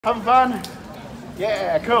Having fun?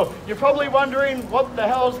 Yeah, cool. You're probably wondering what the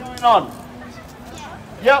hell's going on.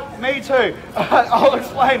 Yep, me too. I'll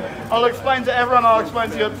explain to everyone, I'll explain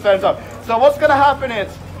to you at the same time. So what's going to happen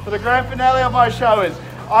is, for the grand finale of my show is,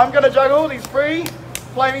 I'm going to juggle these 3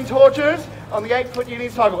 flaming torches on the 8-foot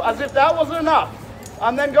unicycle. As if that wasn't enough,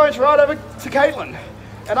 I'm then going to ride over to Caitlin,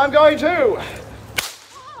 and I'm going to,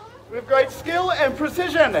 with great skill and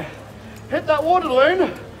precision, hit that water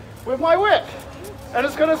balloon with my whip. And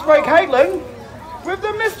it's going to spray Caitlin with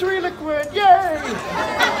the mystery liquid. Yay!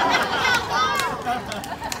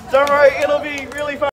 Don't worry, it'll be really fun.